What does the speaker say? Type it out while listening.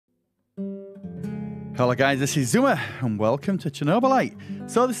Hello guys, this is Zuma and welcome to Chernobylite.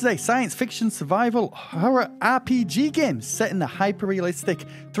 So this is a science fiction survival horror RPG game set in the hyper-realistic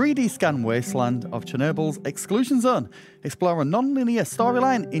 3D scan wasteland of Chernobyl's Exclusion zone. Explore a non-linear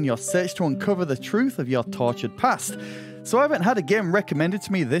storyline in your search to uncover the truth of your tortured past. So I haven't had a game recommended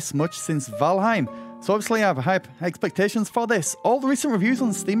to me this much since Valheim. So obviously I have high expectations for this. All the recent reviews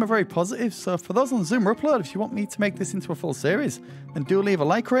on Steam are very positive, so for those on ZumaUpload, if you want me to make this into a full series, then do leave a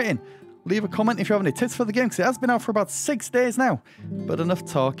like rating. Leave a comment if you have any tips for the game, because it has been out for about 6 days now. But enough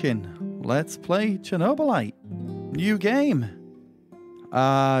talking. Let's play Chernobylite. New game.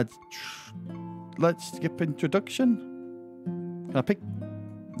 Let's skip introduction. Can I pick?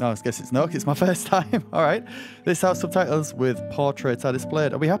 No, I guess it's no, because it's my first time. Alright. This has subtitles with portraits are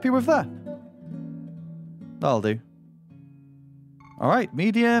displayed. Are we happy with that? That'll do. Alright,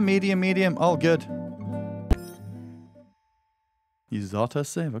 medium, medium, medium. All good. Use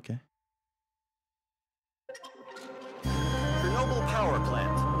autosave, okay. Chernobyl power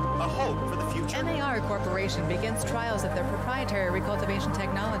plant. A hope for the future. NAR Corporation begins trials of their proprietary recultivation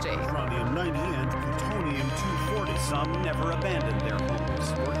technology. Uranium-90 and plutonium-240. Some never abandoned their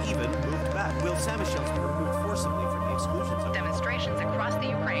homes or even moved back. Will Samushels be removed forcibly from the exclusion zone? Demonstrations across the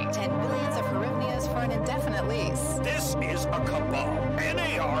Ukraine. 10 billions of hryvnias for an indefinite lease. This is a cabal.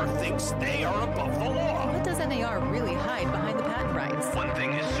 NAR thinks they are above the law. What does NAR really hide behind the patent rights? One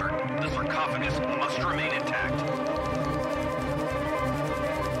thing is certain. The sarcophagus must remain intact.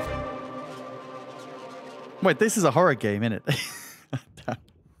 Wait, this is a horror game, isn't it?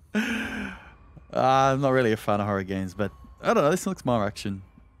 I'm not really a fan of horror games, but I don't know, this looks more action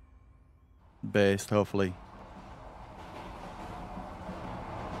based, hopefully.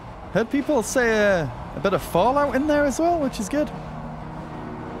 Heard people say a bit of Fallout in there as well, which is good.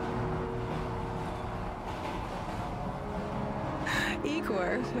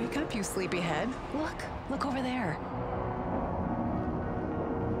 Igor, wake up, you sleepyhead. Look over there.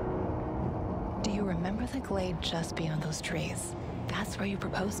 Do you remember the glade just beyond those trees? That's where you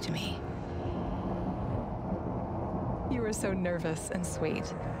proposed to me. You were so nervous and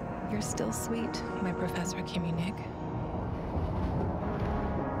sweet. You're still sweet, my Professor Kimunik.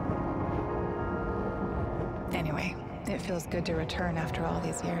 Anyway, it feels good to return after all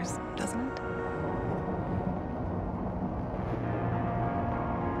these years, doesn't it?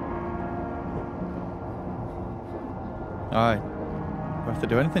 Alright. Do I have to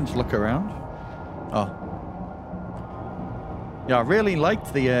do anything? Just look around? Oh. Yeah, I really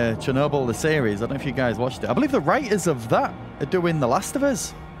liked the Chernobyl, the series. I don't know if you guys watched it. I believe the writers of that are doing The Last of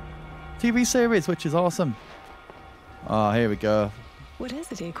Us TV series, which is awesome. Oh, here we go. What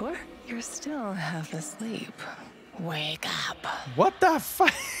is it, Igor? You're still half asleep. Wake up. What the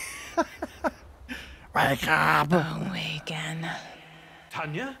fuck? Wake up. Awaken.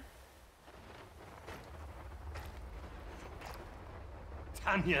 Tanya?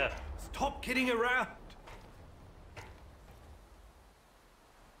 Tanya, stop kidding around.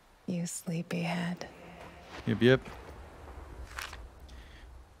 You sleepyhead. Yep.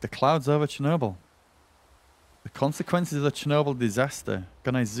 The clouds over Chernobyl. The consequences of the Chernobyl disaster.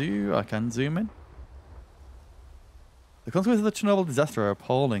 Can I zoom? I can zoom in. The consequences of the Chernobyl disaster are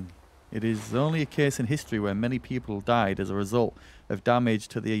appalling. It is only a case in history where many people died as a result of damage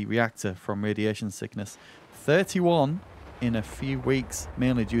to the reactor from radiation sickness. 31 in a few weeks,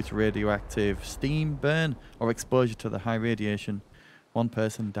 mainly due to radioactive steam burn or exposure to the high radiation. One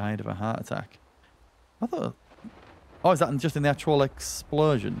person died of a heart attack. I thought... Oh, is that just in the actual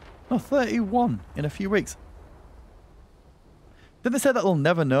explosion? No, 31 in a few weeks. Did they say that they'll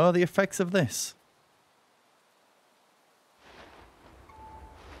never know the effects of this?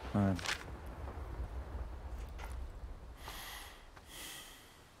 Alright.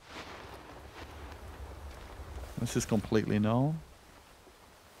 This is completely null.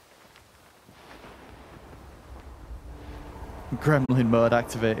 Gremlin mode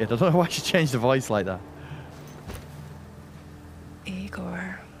activated. I don't know why she changed the voice like that.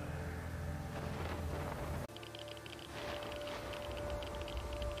 Igor.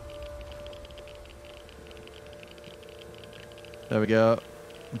 There we go.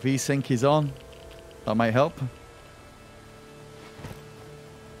 V-Sync is on. That might help.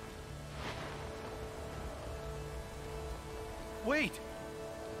 Wait!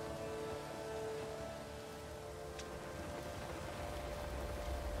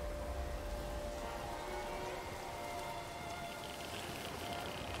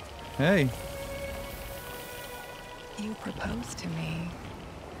 Hey. You proposed to me.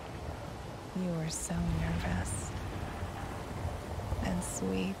 You were so nervous. And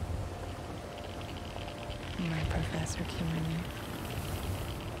sweet. My Professor Kimunik.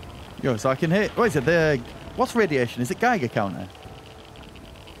 Yo, so I can hit... What is it? What's radiation? Is it Geiger counter?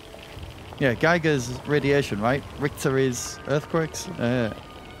 Yeah, Geiger's radiation, right? Richter is earthquakes.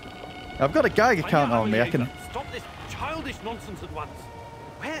 I've got a Geiger counter on me. I can... Stop this childish nonsense at once.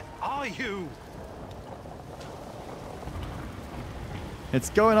 Where are you? It's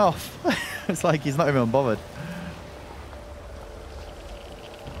going off. It's like he's not even bothered.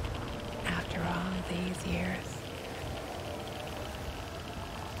 After all these years.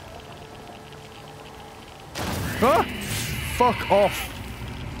 Ah! Fuck off.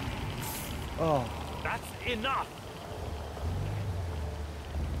 Oh. That's enough.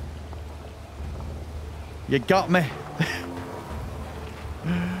 You got me.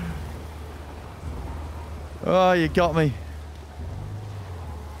 Oh, you got me.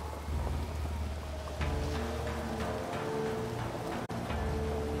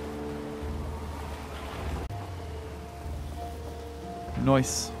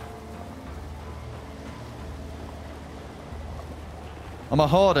 Nice. I'm a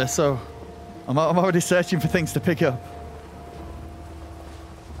hoarder, so I'm already searching for things to pick up.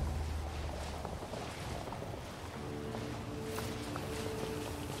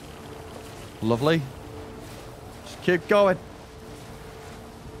 Lovely. Just keep going.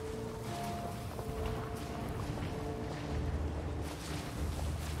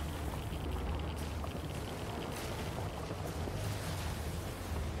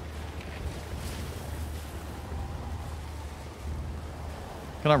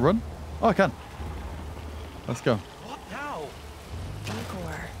 Can I run? Oh, I can. Let's go. What now?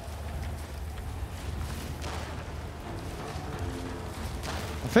 Igor.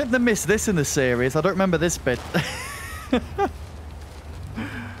 I think they missed this in the series. I don't remember this bit.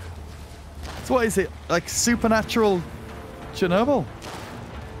 So what is it? Like supernatural Chernobyl?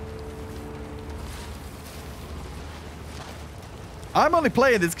 I'm only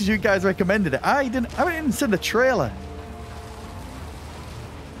playing this because you guys recommended it. I didn't even see the trailer.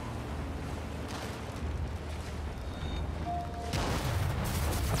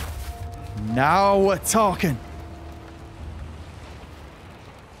 Now we're talking.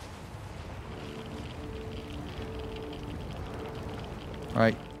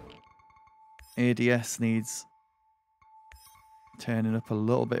 Right. ADS needs turning up a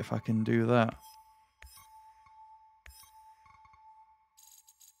little bit if I can do that.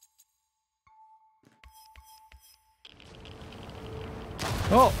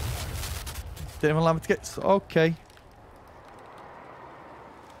 Oh! Didn't even allow me to get... Okay.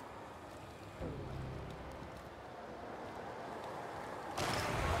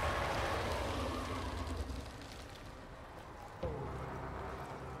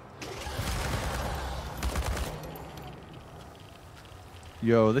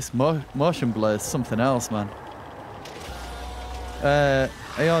 Yo, this motion blur is something else, man.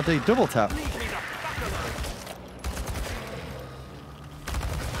 ARD double tap.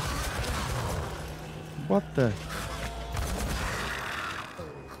 What the?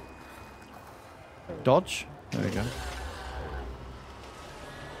 Dodge? There we go.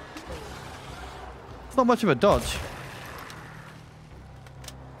 It's not much of a dodge.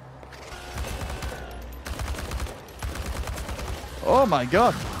 Oh my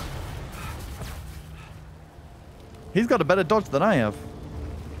god. He's got a better dodge than I have.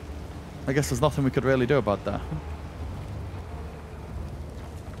 I guess there's nothing we could really do about that.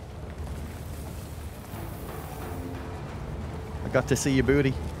 I got to see your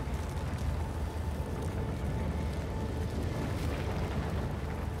booty.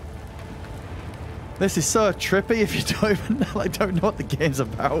 This is so trippy if you don't even don't know what the game's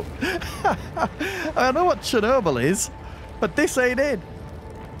about. I know what Chernobyl is, but this ain't it.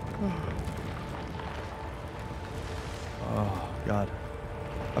 Oh god.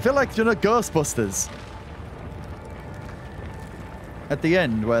 I feel like, you know, Ghostbusters. At the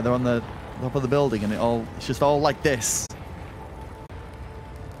end where they're on the top of the building and it's just all like this.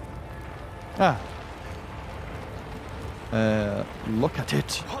 Ah. Look at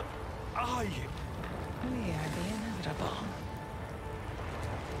it. What are you? We are the inevitable.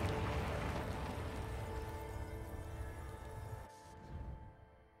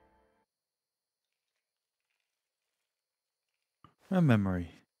 A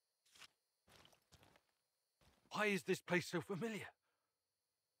memory. Why is this place so familiar?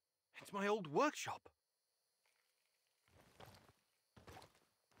 It's my old workshop.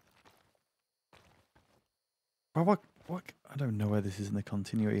 Well, what? I don't know where this is in the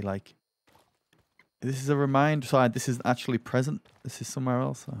continuity. Like, this is a reminder. So this is actually present. This is somewhere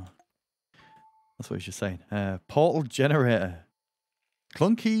else. Oh. That's what you're saying. Portal generator.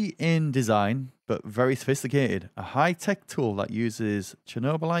 Clunky in design, but very sophisticated. A high-tech tool that uses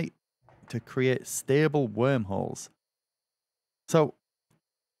Chernobylite to create stable wormholes. So,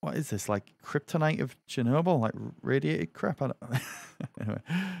 what is this? Like kryptonite of Chernobyl? Like radiated crap? I don't Anyway,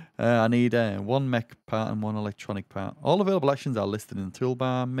 I need one mech part and one electronic part. All available actions are listed in the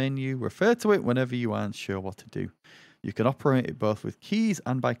toolbar menu. Refer to it whenever you aren't sure what to do. You can operate it both with keys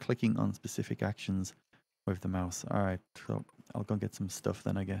and by clicking on specific actions with the mouse. Alright, so I'll go and get some stuff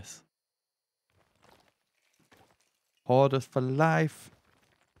then, I guess. Orders for life.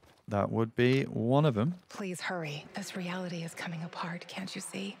 That would be one of them. Please hurry. This reality is coming apart, can't you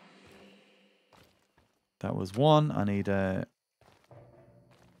see? That was one. I need a...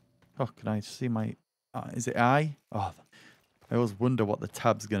 Oh, can I see my... is it I? Oh, I always wonder what the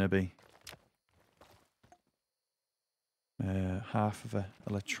tab's going to be. Half of a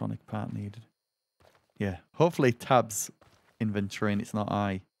electronic part needed. Yeah, hopefully tab's inventory and it's not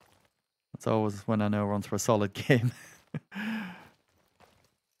I. That's always when I know we're on for a solid game.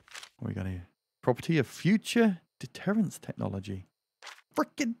 What we got here? Property of future deterrence technology.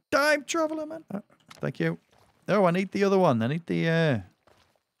 Freaking time traveler, man. Thank you. Oh, I need the other one. I need the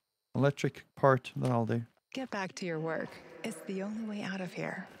electric part. That'll do. Get back to your work. It's the only way out of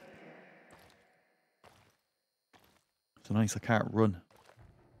here. So nice, I can't run.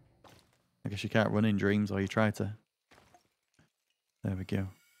 I guess you can't run in dreams, or you try to. There we go.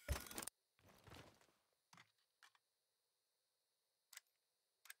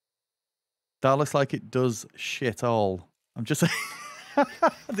 That looks like it does shit all. I'm just saying.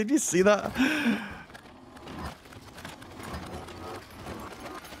 Did you see that?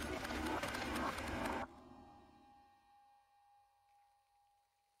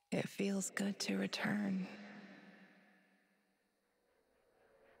 It feels good to return.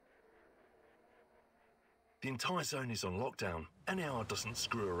 The entire zone is on lockdown. NAR doesn't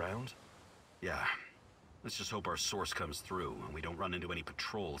screw around. Yeah. Let's just hope our source comes through and we don't run into any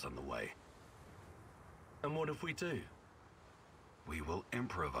patrols on the way. And what if we do? We will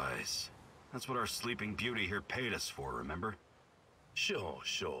improvise. That's what our sleeping beauty here paid us for, remember? Sure.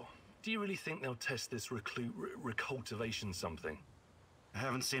 Do you really think they'll test this recultivation something? I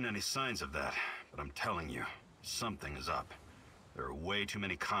haven't seen any signs of that, but I'm telling you, something is up. There are way too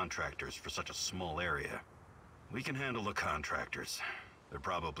many contractors for such a small area. We can handle the contractors. They're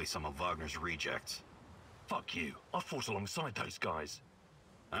probably some of Wagner's rejects. Fuck you. I fought alongside those guys.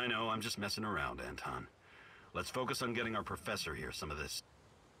 I know, I'm just messing around, Anton. Let's focus on getting our professor here some of this...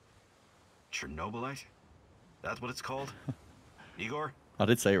 Chernobylite? That's what it's called? Igor? I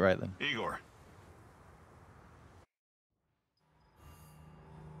did say it right then. Igor.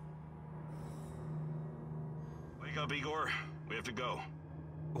 Wake up, Igor. We have to go.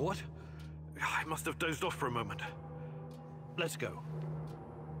 What? I must have dozed off for a moment. Let's go.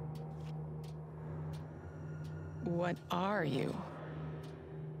 What are you?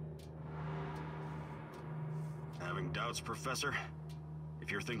 Having doubts, Professor? If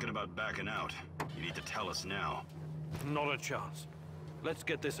you're thinking about backing out, you need to tell us now. Not a chance. Let's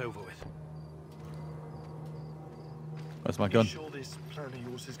get this over with. Where's my gun? You sure this plan of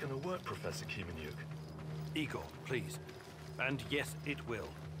yours is going to work, Professor Kimenyuk? Igor, please. And yes, it will.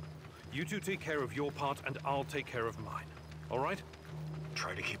 You two take care of your part, and I'll take care of mine. All right?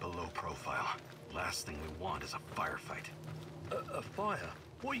 Try to keep a low profile. Last thing we want is a firefight. A fire?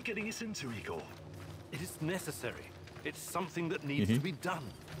 What are you getting us into, Igor? It is necessary. It's something that needs to be done.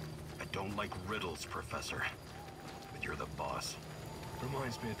 I don't like riddles, Professor. But you're the boss.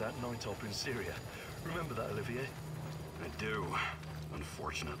 Reminds me of that night op in Syria. Remember that, Olivier? I do,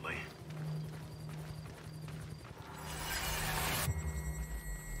 unfortunately.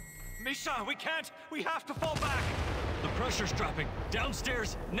 Misha, we can't! We have to fall back! The pressure's dropping.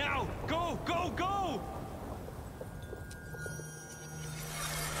 Downstairs, now! Go, go, go!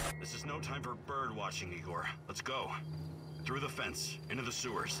 This is no time for bird watching, Igor. Let's go. Through the fence, into the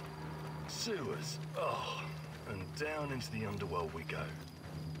sewers. Sewers? Oh, and down into the underworld we go.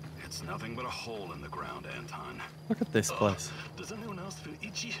 It's nothing but a hole in the ground, Anton. Look at this place. Does anyone else feel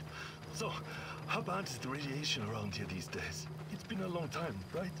itchy? So, how bad is the radiation around here these days? It's been a long time,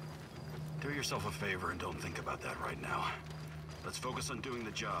 right? Do yourself a favor and don't think about that right now. Let's focus on doing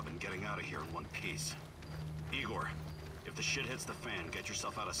the job and getting out of here in one piece. Igor, if the shit hits the fan, get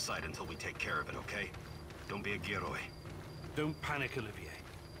yourself out of sight until we take care of it, okay? Don't be a Giroi. Don't panic, Olivier.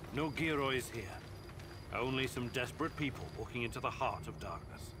 No Girois here. Only some desperate people walking into the heart of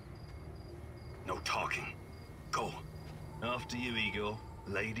darkness. No talking. Go. After you, Igor.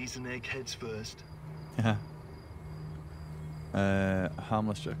 Ladies and eggheads first.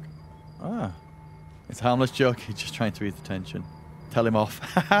 Harmless joke. Ah. It's a harmless joke. He's just trying to ease the tension. Tell him off.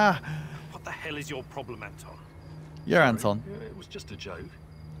 What the hell is your problem, Anton? You're Anton. It was just a joke.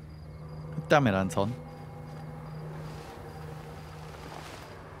 Damn it, Anton.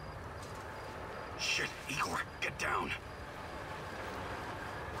 Shit, Igor, get down.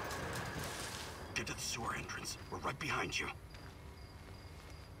 Get to the sewer entrance. We're right behind you.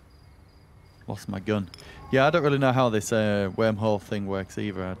 Lost my gun. Yeah, I don't really know how this wormhole thing works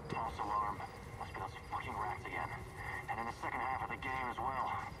either. False alarm. Must be those fucking rats again. And in the second half of the game as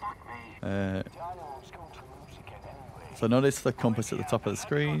well. Fuck me. So notice the compass at the top of the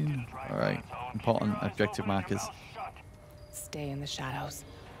screen. Alright, important objective markers. Stay in the shadows.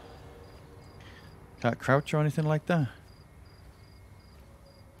 Can't crouch or anything like that.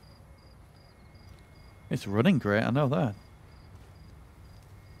 It's running great, I know that.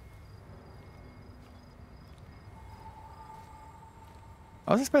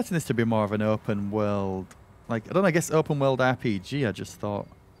 I was expecting this to be more of an open world, like, I don't know, I guess open world RPG, I just thought.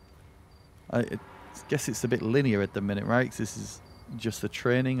 I guess it's a bit linear at the minute, right? 'Cause this is just the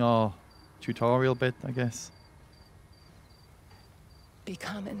training or tutorial bit, I guess.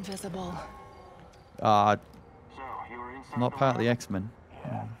 Become invisible. So, you were inside Not the part of the lab? X-Men.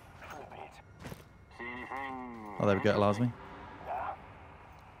 Yeah. Flip it. See anything? Oh, there we go, it allows me. Nah.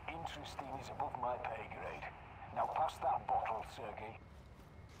 Interesting is above my pay grade. Now pass that bottle, Sergey.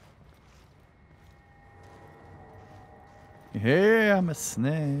 Yeah, I'm a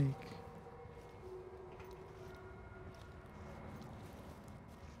snake.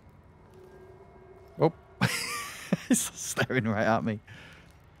 Oh, he's staring right at me.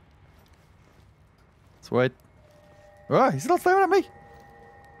 Let's wait. Oh, he's not staring at me.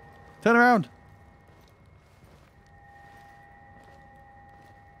 Turn around.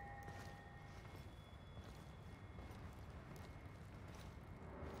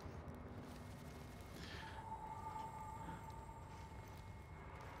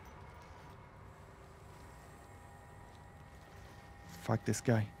 Fuck this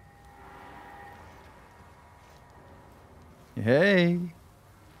guy. Hey.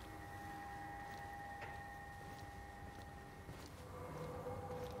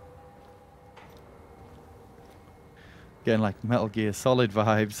 Getting like Metal Gear Solid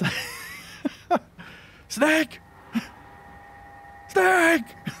vibes. Snake!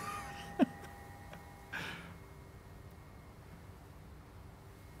 Snake!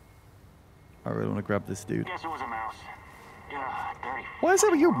 I really want to grab this dude. Guess it was a mouse. Yeah, dirty. Why is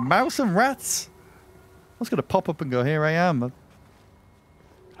it with you mouse and rats? I was going to pop up and go, here I am. Another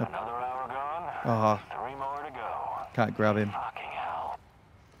hour gone. Ah, 3 more to go. can't grab him. Fucking hell.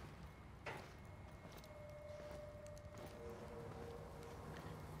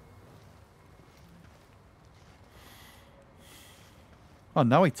 Oh,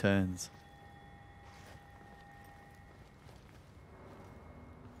 now he turns.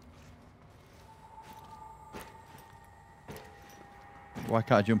 Why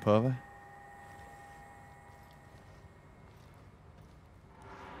can't I jump over?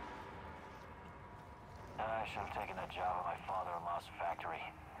 I should have taken that job at my father-in-law's factory.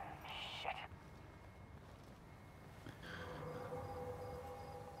 Shit.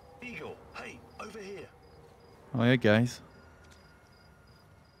 Eagle, hey, over here. Oh, yeah, guys.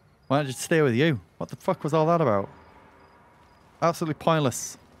 Why don't I just stay with you? What the fuck was all that about? Absolutely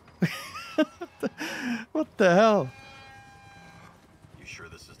pointless. What the hell? You sure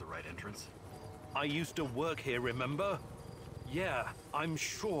this is the right entrance? I used to work here, remember? Yeah, I'm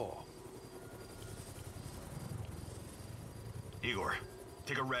sure. Igor,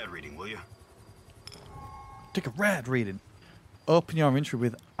 take a RAD reading, will you? Take a RAD reading. Open your inventory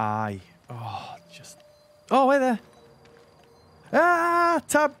with I. Oh, just... Oh, wait there. Ah,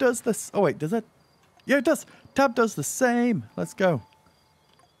 tab does this. Oh, wait, does it? Yeah, it does. Tab does the same. Let's go.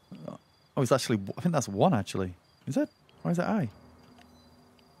 Oh, it's actually... I think that's 1, actually. Is it? Or is it I?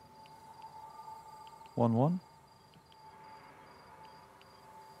 1, 1.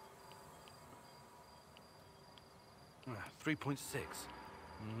 Ah, 3.6.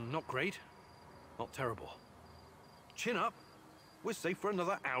 Not great. Not terrible. Chin up. We're safe for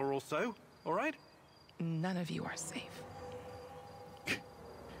another hour or so, all right? None of you are safe.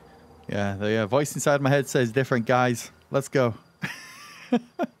 Yeah, the voice inside my head says different, guys. Let's go. I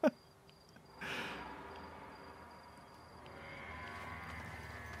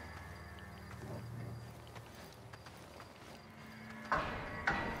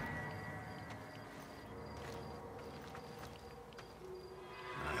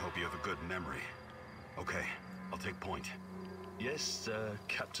hope you have a good memory. Okay, I'll take point. Yes,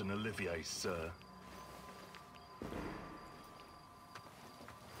 Captain Olivier, sir.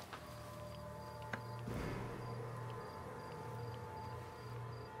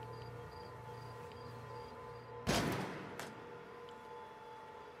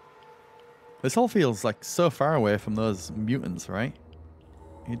 This all feels like so far away from those mutants, right?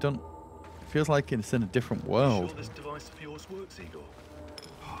 You don't... It feels like it's in a different world. Sure this device of yours works, Igor?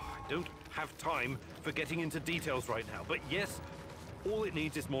 I don't have time for getting into details right now, but yes, all it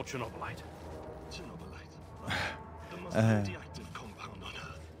needs is more Chernobylite. Chernobylite. The most radioactive compound on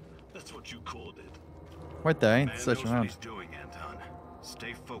Earth. That's what you called it. Right there, ain't Man searching knows what around. he's doing, Anton.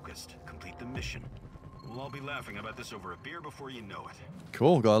 Stay focused. Complete the mission. We'll all be laughing about this over a beer before you know it.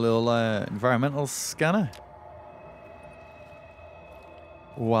 Cool, got a little environmental scanner.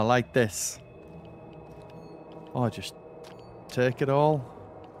 Oh, I like this. Oh, just take it all.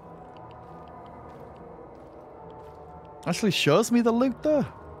 Actually shows me the loot though.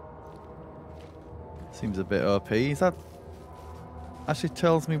 Seems a bit OP. Is that... Actually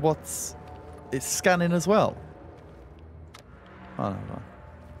tells me what's... It's scanning as well. I don't know.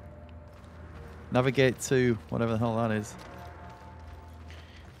 Navigate to whatever the hell that is.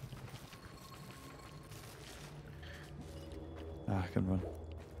 Ah, I can run.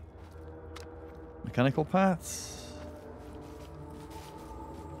 Mechanical parts.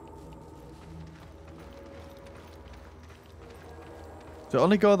 Does it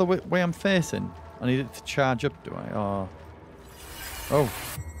only go the way I'm facing? I need it to charge up, do I? Oh. Oh.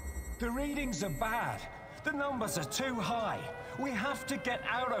 The readings are bad. The numbers are too high. We have to get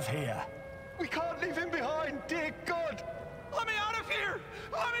out of here. We can't leave him behind, dear God! Let me out of here!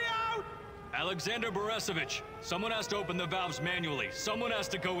 Let me out! Alexander Borisovich, someone has to open the valves manually. Someone has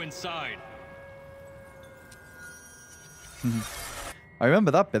to go inside. I remember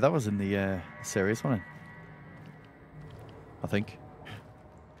that bit. That was in the series, wasn't it? I think.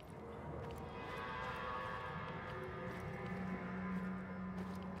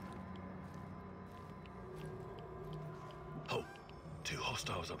 Oh, two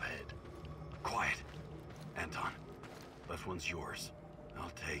hostiles up ahead. Quiet. Anton, left one's yours. I'll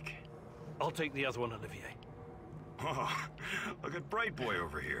take the other one, Olivier. Oh, look at Bright Boy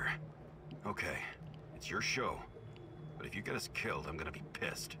over here. Okay, it's your show. But if you get us killed, I'm gonna be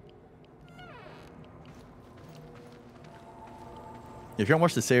pissed. If you haven't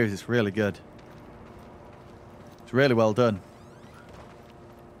watched the series, it's really good. It's really well done.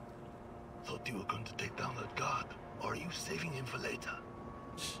 Thought you were going to take down that guard. Or are you saving him for later?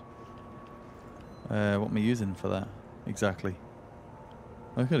 What am I using for that? Exactly.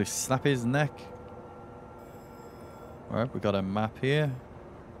 I'm going to snap his neck. Alright, we got a map here.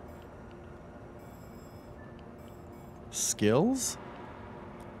 Skills?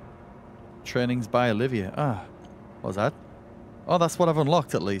 Trainings by Olivia. Ah, what was that? Oh, that's what I've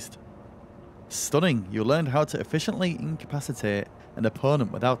unlocked at least. Stunning. You learned how to efficiently incapacitate an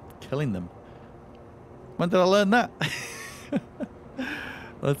opponent without killing them. When did I learn that?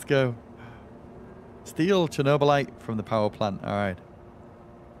 Let's go. Steal Chernobylite from the power plant. Alright.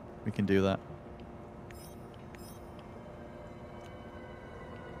 We can do that.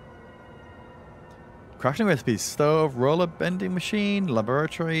 Crafting recipes. Stove, roller bending machine,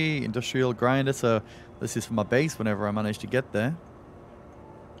 laboratory, industrial grinder. So this is for my base whenever I manage to get there.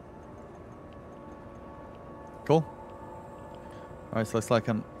 Cool. Alright, so looks like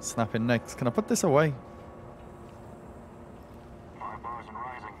I'm snapping necks. Can I put this away? 5 bars and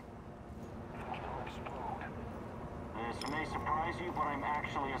rising. This may surprise you, but I'm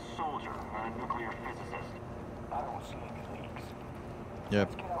actually a soldier, not a nuclear physicist. I don't see any leaks.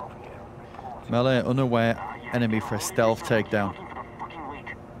 Yep. Melee unaware enemy for a stealth takedown.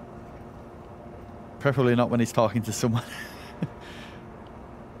 Preferably not when he's talking to someone.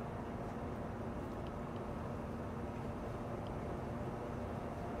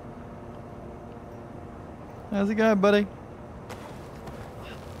 How's it going, buddy?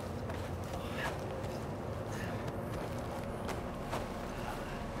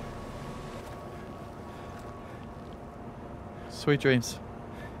 Sweet dreams.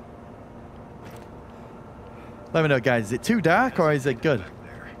 Let me know, guys. Is it too dark or is it good?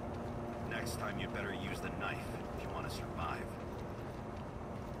 There. Next time you better use the knife if you want to survive.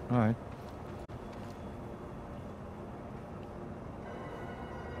 Alright.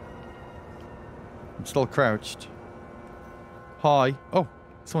 I'm still crouched. Hi. Oh,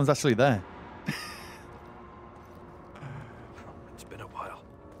 someone's actually there. It's been a while.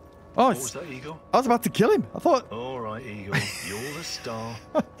 Oh, What it's, was that, Eagle? I was about to kill him. I thought All right, Eagle. You're the star.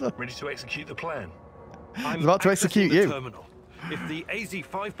 Ready to execute the plan? I was about to accessing execute the you. terminal. If the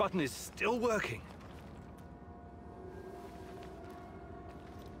AZ5 button is still working.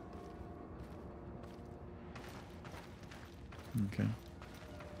 Okay.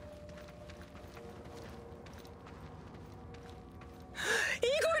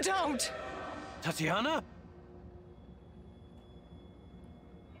 Igor, don't! Tatiana?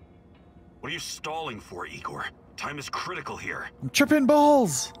 What are you stalling for, Igor? Time is critical here. I'm tripping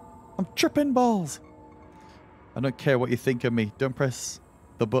balls. I'm tripping balls. I don't care what you think of me. Don't press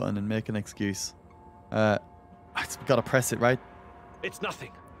the button and make an excuse. I just gotta press it, right? It's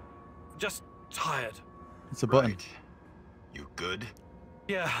nothing. Just tired. It's a button. Right. You good?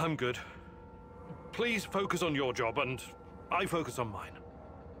 Yeah, I'm good. Please focus on your job and I focus on mine.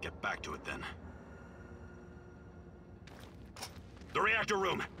 Get back to it then. The reactor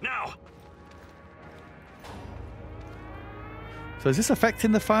room, now! So is this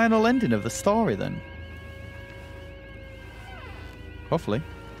affecting the final ending of the story then? Hopefully.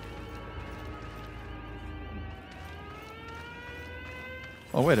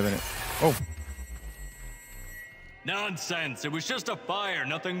 Oh, wait a minute. Oh. Nonsense. It was just a fire,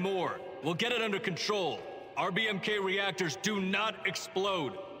 nothing more. We'll get it under control. RBMK reactors do not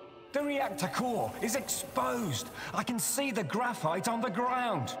explode. The reactor core is exposed. I can see the graphite on the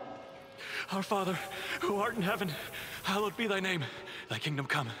ground. Our Father, who art in heaven, hallowed be thy name. Thy kingdom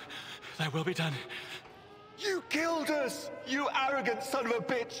come. Thy will be done. You killed us! You arrogant son of a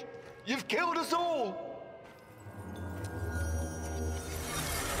bitch! You've killed us all!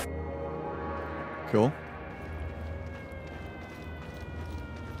 Cool.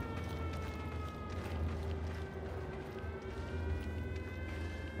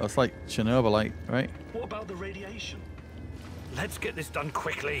 That's like Chernobylite, right? What about the radiation? Let's get this done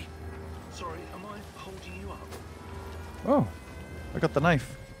quickly. Sorry, am I holding you up? Oh, I got the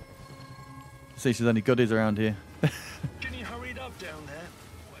knife. See if there's any goodies around here. Can you hurry it up down there?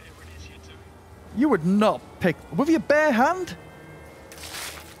 Whatever it is you're doing. You would not pick with your bare hand.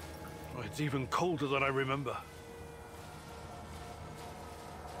 Oh, it's even colder than I remember.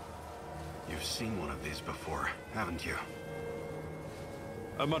 You've seen one of these before, haven't you?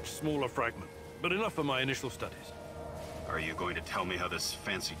 A much smaller fragment, but enough for my initial studies. Are you going to tell me how this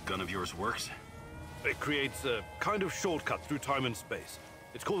fancy gun of yours works? It creates a kind of shortcut through time and space.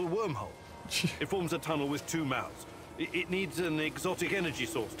 It's called a wormhole. It forms a tunnel with two mouths. It needs an exotic energy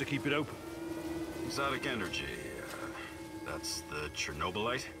source to keep it open. Exotic energy. That's the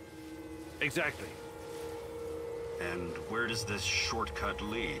Chernobylite? Exactly. And where does this shortcut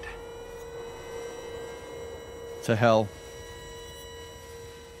lead? To hell.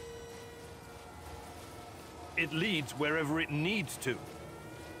 It leads wherever it needs to.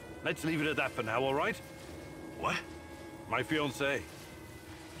 Let's leave it at that for now, all right? What? My fiancée.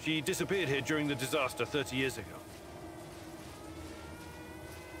 She disappeared here during the disaster 30 years ago.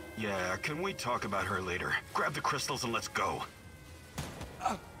 Yeah, can we talk about her later? Grab the crystals and let's go.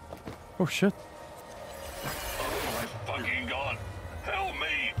 Oh shit. Oh my fucking god! Help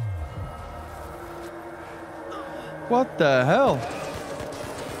me! What the hell?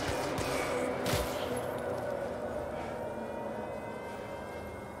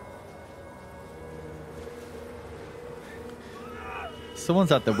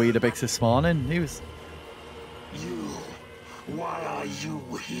 Someone's at the Weetabix this morning. He was... Why are you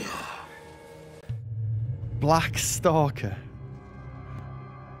here? Black Stalker.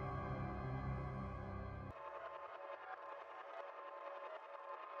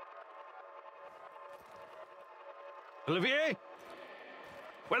 Olivier?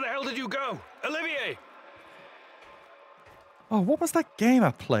 Where the hell did you go? Olivier! Oh, what was that game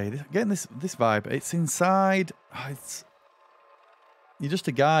I played? Getting this vibe. It's inside... Oh, it's... You're just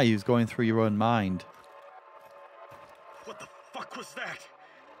a guy who's going through your own mind. What the fuck was that?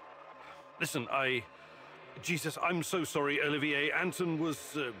 Listen, Jesus, I'm so sorry, Olivier. Anton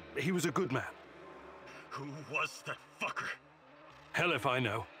was... he was a good man. Who was that fucker? Hell if I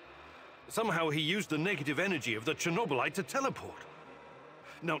know. Somehow he used the negative energy of the Chernobylite to teleport.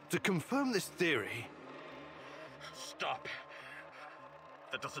 Now, to confirm this theory... Stop.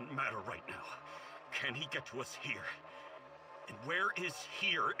 That doesn't matter right now. Can he get to us here? And where is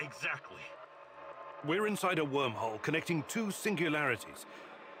here exactly? We're inside a wormhole connecting two singularities.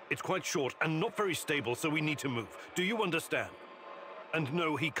 It's quite short and not very stable, so we need to move. Do you understand? And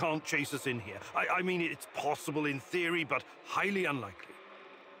no, he can't chase us in here. I mean, it's possible in theory, but highly unlikely.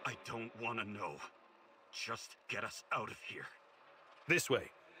 I don't want to know. Just get us out of here. This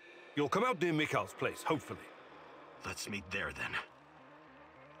way. You'll come out near Mikhail's place, hopefully. Let's meet there, then.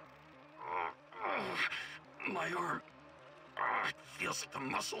 My arm. It feels like the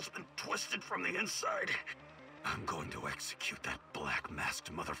muscle's been twisted from the inside. I'm going to execute that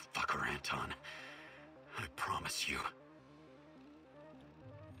black-masked motherfucker, Anton. I promise you.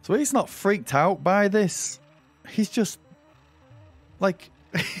 So he's not freaked out by this. He's just... Like...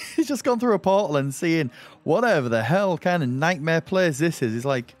 he's just gone through a portal and seeing whatever the hell kind of nightmare place this is. He's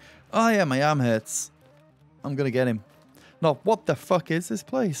like, oh yeah, my arm hurts. I'm going to get him. No, what the fuck is this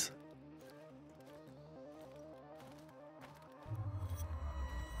place?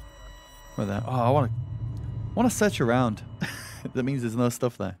 Where there? Oh, I want to search around. That means there's no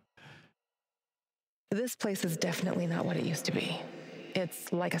stuff there. This place is definitely not what it used to be.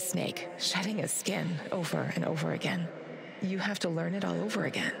 It's like a snake, shedding its skin over and over again. You have to learn it all over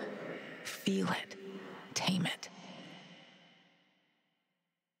again. Feel it. Tame it.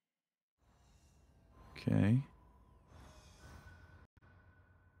 Okay.